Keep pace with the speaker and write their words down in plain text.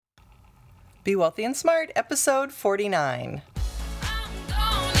Be Wealthy and Smart, episode 49.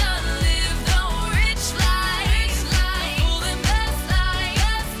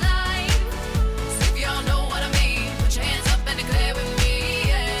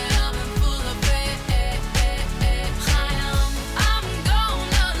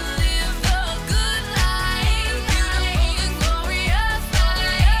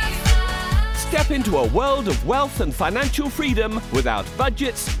 Step into a world of wealth and financial freedom without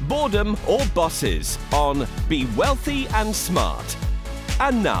budgets, boredom, or bosses on Be Wealthy and Smart.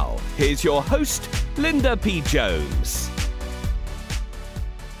 And now, here's your host, Linda P. Jones.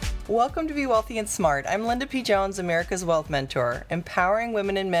 Welcome to Be Wealthy and Smart. I'm Linda P. Jones, America's Wealth Mentor, empowering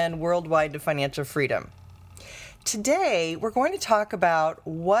women and men worldwide to financial freedom. Today, we're going to talk about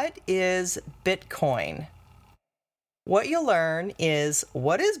what is Bitcoin. What you'll learn is,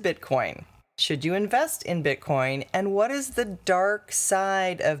 what is Bitcoin? Should you invest in Bitcoin? And what is the dark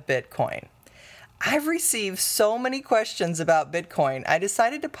side of Bitcoin? I've received so many questions about Bitcoin, I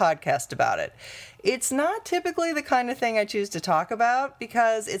decided to podcast about it. It's not typically the kind of thing I choose to talk about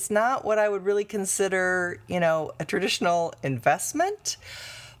because it's not what I would really consider, a traditional investment.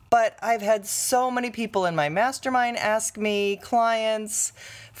 But I've had so many people in my mastermind ask me, clients,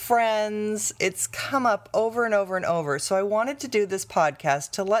 friends, it's come up over and over and over. So I wanted to do this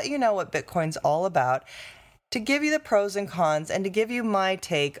podcast to let you know what Bitcoin's all about, to give you the pros and cons, and to give you my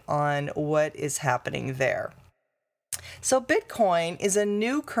take on what is happening there. So Bitcoin is a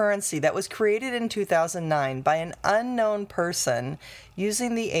new currency that was created in 2009 by an unknown person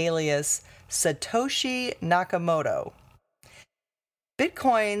using the alias Satoshi Nakamoto.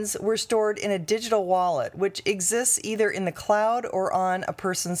 Bitcoins were stored in a digital wallet, which exists either in the cloud or on a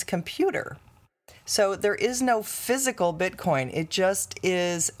person's computer. So there is no physical Bitcoin. It just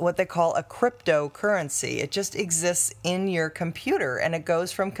is what they call a cryptocurrency. It just exists in your computer, and it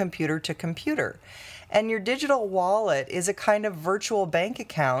goes from computer to computer. And your digital wallet is a kind of virtual bank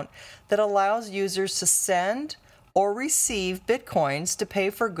account that allows users to send or receive Bitcoins to pay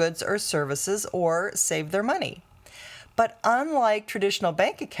for goods or services or save their money. But unlike traditional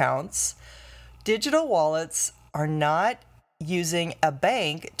bank accounts, digital wallets are not using a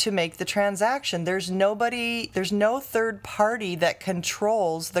bank to make the transaction. There's no third party that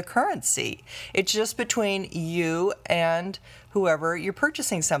controls the currency. It's just between you and whoever you're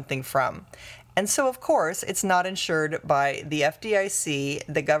purchasing something from. And so, of course, it's not insured by the FDIC.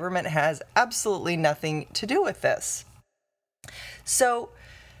 The government has absolutely nothing to do with this. So,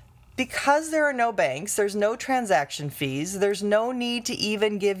 because there are no banks, there's no transaction fees, there's no need to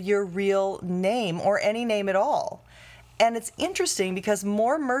even give your real name or any name at all. And it's interesting because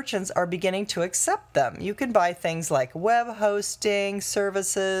more merchants are beginning to accept them. You can buy things like web hosting,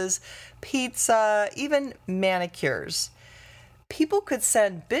 services, pizza, even manicures. People could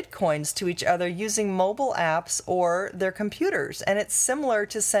send Bitcoins to each other using mobile apps or their computers, and it's similar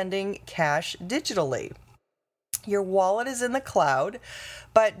to sending cash digitally. Your wallet is in the cloud,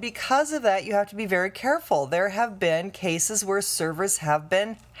 but because of that, you have to be very careful. There have been cases where servers have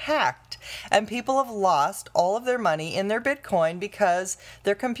been hacked, and people have lost all of their money in their Bitcoin because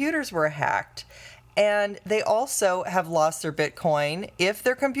their computers were hacked. And they also have lost their Bitcoin if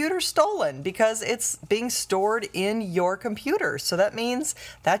their computer's stolen because it's being stored in your computer. So that means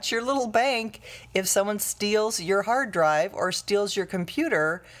that's your little bank. If someone steals your hard drive or steals your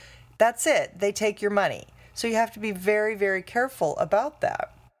computer, that's it. They take your money. So you have to be very, very careful about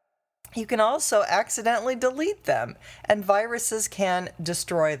that. You can also accidentally delete them, and viruses can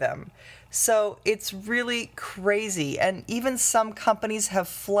destroy them. So it's really crazy, and even some companies have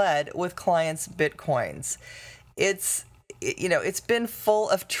fled with clients' Bitcoins. It's been full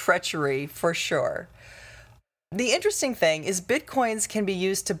of treachery for sure. The interesting thing is Bitcoins can be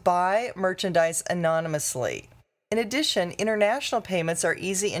used to buy merchandise anonymously. In addition, international payments are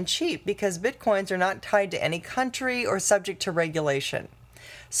easy and cheap because Bitcoins are not tied to any country or subject to regulation.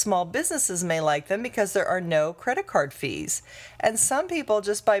 Small businesses may like them because there are no credit card fees. And some people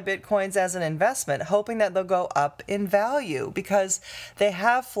just buy Bitcoins as an investment, hoping that they'll go up in value because they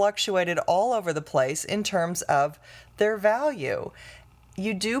have fluctuated all over the place in terms of their value.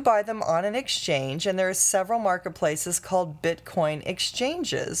 You do buy them on an exchange, and there are several marketplaces called Bitcoin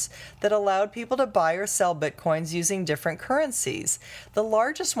exchanges that allowed people to buy or sell Bitcoins using different currencies. The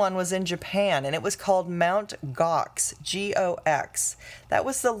largest one was in Japan, and it was called Mt. Gox, G-O-X. That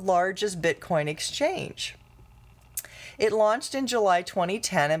was the largest Bitcoin exchange. It launched in July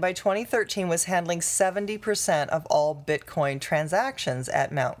 2010, and by 2013 was handling 70% of all Bitcoin transactions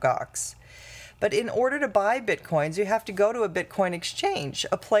at Mt. Gox. But in order to buy Bitcoins, you have to go to a Bitcoin exchange,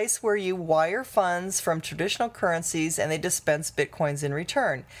 a place where you wire funds from traditional currencies and they dispense Bitcoins in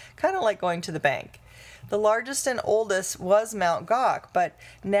return, kind of like going to the bank. The largest and oldest was Mt. Gox, but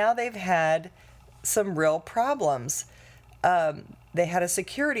now they've had some real problems. They had a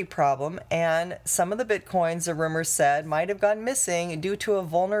security problem, and some of the Bitcoins, the rumors said, might have gone missing due to a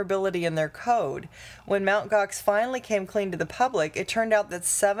vulnerability in their code. When Mt. Gox finally came clean to the public, it turned out that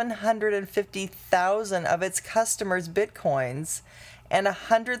 750,000 of its customers' Bitcoins and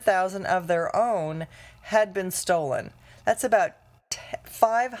 100,000 of their own had been stolen. That's about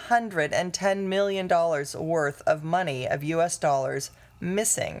 $510 million worth of money, of US dollars,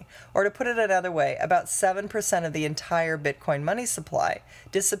 missing. Or to put it another way, about 7% of the entire Bitcoin money supply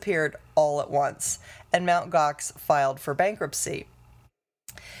disappeared all at once, and Mt. Gox filed for bankruptcy.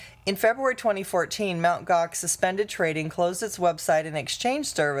 In February 2014, Mt. Gox suspended trading, closed its website and exchange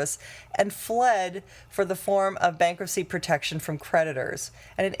service, and fled for the form of bankruptcy protection from creditors.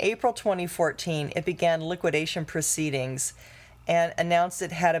 And in April 2014, it began liquidation proceedings and announced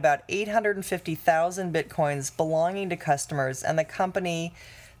it had about 850,000 Bitcoins belonging to customers and the company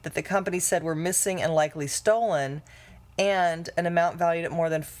said were missing and likely stolen, and an amount valued at more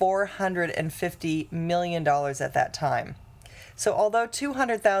than $450 million at that time. So although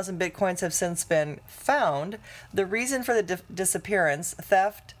 200,000 Bitcoins have since been found, the reason for the disappearance,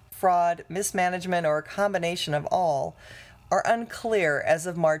 theft, fraud, mismanagement, or a combination of all, are unclear as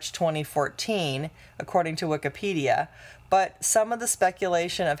of March 2014, according to Wikipedia. But some of the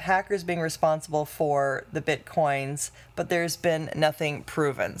speculation of hackers being responsible for the Bitcoins, but there's been nothing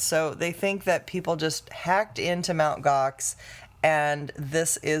proven. So they think that people just hacked into Mt. Gox, and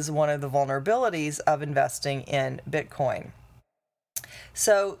this is one of the vulnerabilities of investing in Bitcoin.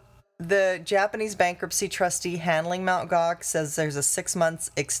 So the Japanese bankruptcy trustee handling Mt. Gox says there's a 6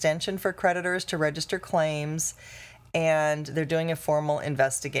 months extension for creditors to register claims, and they're doing a formal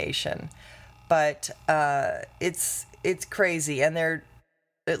investigation. But it's crazy, and it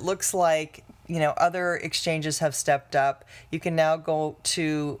looks like, other exchanges have stepped up. You can now go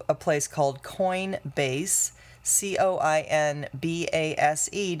to a place called Coinbase,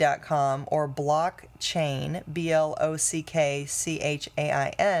 COINBASE.com, or Blockchain,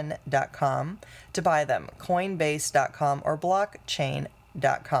 BLOCKCHAIN.com to buy them, Coinbase.com or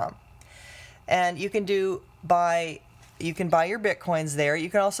Blockchain.com. And you can buy your Bitcoins there. You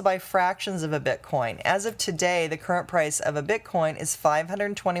can also buy fractions of a Bitcoin. As of today, the current price of a Bitcoin is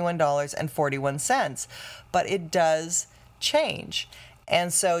 $521.41, but it does change.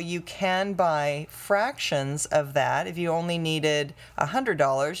 And so you can buy fractions of that. If you only needed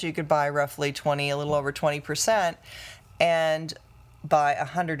 $100, you could buy roughly a little over 20%, and buy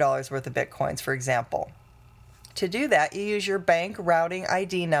 $100 worth of Bitcoins, for example. To do that, you use your bank routing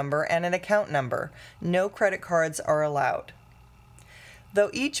ID number and an account number. No credit cards are allowed. Though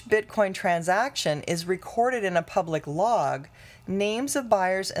each Bitcoin transaction is recorded in a public log, names of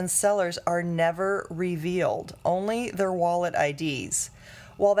buyers and sellers are never revealed, only their wallet IDs.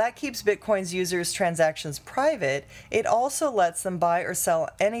 While that keeps Bitcoin's users' transactions private, it also lets them buy or sell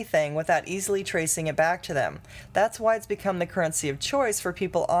anything without easily tracing it back to them. That's why it's become the currency of choice for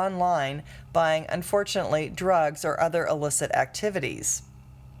people online buying, unfortunately, drugs or other illicit activities.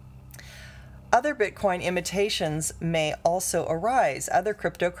 Other Bitcoin imitations may also arise, other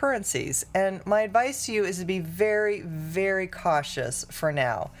cryptocurrencies, and my advice to you is to be very, very cautious for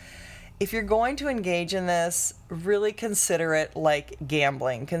now. If you're going to engage in this, really consider it like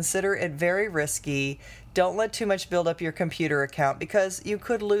gambling. Consider it very risky. Don't let too much build up your computer account because you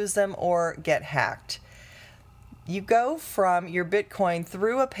could lose them or get hacked. You go from your Bitcoin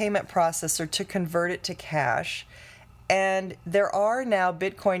through a payment processor to convert it to cash. And there are now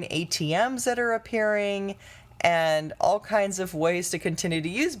Bitcoin ATMs that are appearing and all kinds of ways to continue to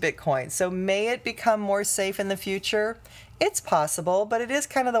use Bitcoin. So may it become more safe in the future? It's possible, but it is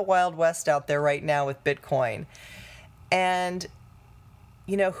kind of the Wild West out there right now with Bitcoin. And,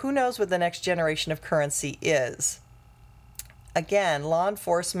 who knows what the next generation of currency is? Again, law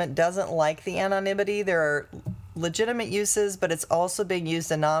enforcement doesn't like the anonymity. There are legitimate uses, but it's also being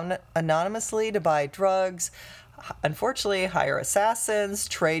used anonymously to buy drugs, unfortunately, hire assassins,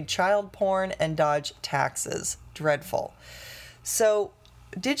 trade child porn, and dodge taxes. Dreadful. So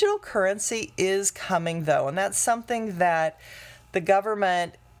digital currency is coming, though, and that's something that the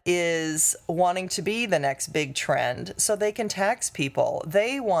government is wanting to be the next big trend so they can tax people.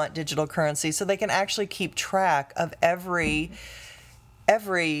 They want digital currency so they can actually keep track of every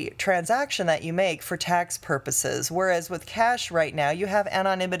every transaction that you make for tax purposes. Whereas with cash right now, you have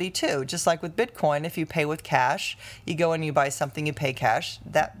anonymity too. Just like with Bitcoin, if you pay with cash, you go and you buy something, you pay cash.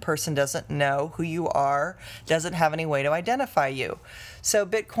 That person doesn't know who you are, doesn't have any way to identify you. So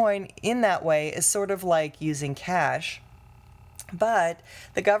Bitcoin in that way is sort of like using cash. But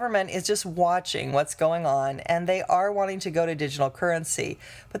the government is just watching what's going on, and they are wanting to go to digital currency.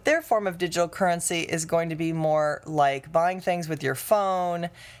 But their form of digital currency is going to be more like buying things with your phone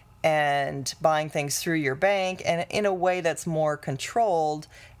and buying things through your bank, and in a way that's more controlled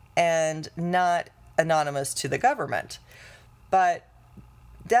and not anonymous to the government. But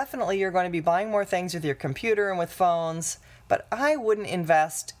definitely you're going to be buying more things with your computer and with phones, but I wouldn't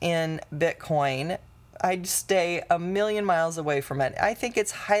invest in Bitcoin. I'd stay a million miles away from it. I think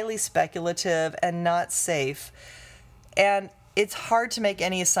it's highly speculative and not safe. And it's hard to make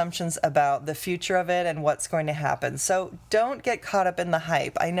any assumptions about the future of it and what's going to happen. So don't get caught up in the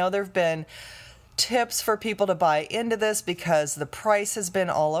hype. I know there have been tips for people to buy into this because the price has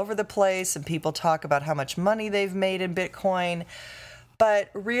been all over the place and people talk about how much money they've made in Bitcoin. But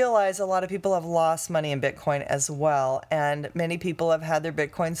realize a lot of people have lost money in Bitcoin as well, and many people have had their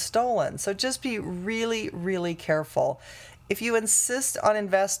Bitcoin stolen. So just be really, really careful. If you insist on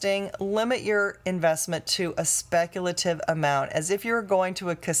investing, limit your investment to a speculative amount, as if you were going to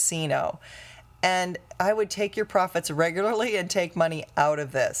a casino. And I would take your profits regularly and take money out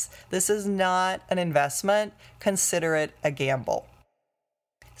of this. This is not an investment. Consider it a gamble.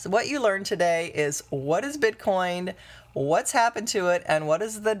 So what you learned today is what is Bitcoin, what's happened to it, and what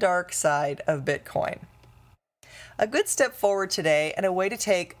is the dark side of Bitcoin. A good step forward today and a way to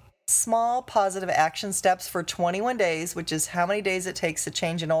take small positive action steps for 21 days, which is how many days it takes to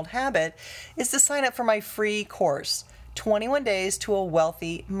change an old habit, is to sign up for my free course, 21 Days to a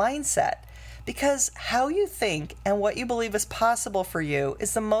Wealthy Mindset. Because how you think and what you believe is possible for you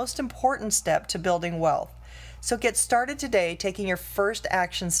is the most important step to building wealth. So get started today taking your first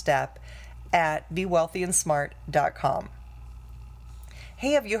action step at BeWealthyAndSmart.com.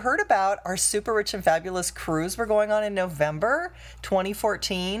 Hey, have you heard about our Super Rich and Fabulous cruise we're going on in November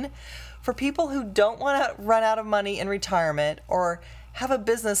 2014? For people who don't want to run out of money in retirement or have a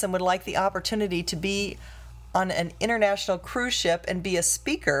business and would like the opportunity to be on an international cruise ship and be a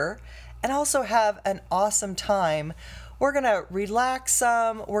speaker and also have an awesome time, we're going to relax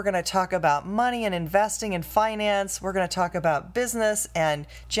some. We're going to talk about money and investing and finance. We're going to talk about business and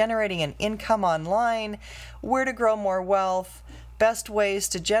generating an income online, where to grow more wealth, best ways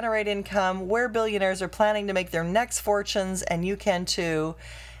to generate income, where billionaires are planning to make their next fortunes, and you can too.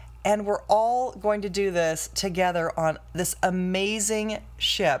 And we're all going to do this together on this amazing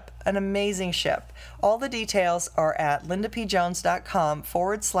ship, an amazing ship. All the details are at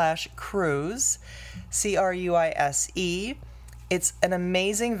lindapjones.com/cruise, CRUISE. It's an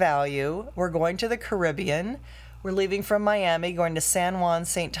amazing value. We're going to the Caribbean. We're leaving from Miami, going to San Juan,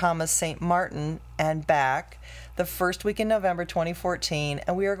 St. Thomas, St. Martin, and back the first week in November 2014,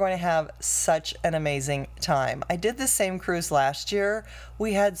 and we are going to have such an amazing time. I did this same cruise last year.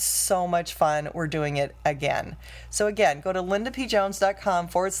 We had so much fun. We're doing it again. So again, go to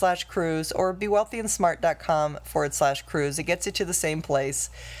lindapjones.com/cruise or bewealthyandsmart.com/cruise. It gets you to the same place.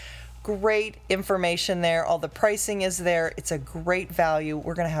 Great information there. All the pricing is there. It's a great value.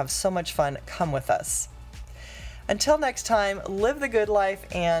 We're going to have so much fun. Come with us. Until next time, live the good life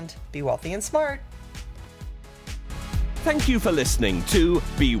and be wealthy and smart. Thank you for listening to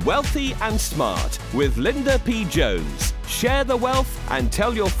Be Wealthy and Smart with Linda P. Jones. Share the wealth and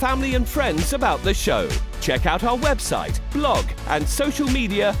tell your family and friends about the show. Check out our website, blog, and social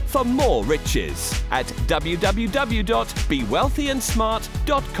media for more riches at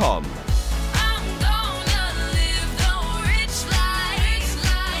www.bewealthyandsmart.com.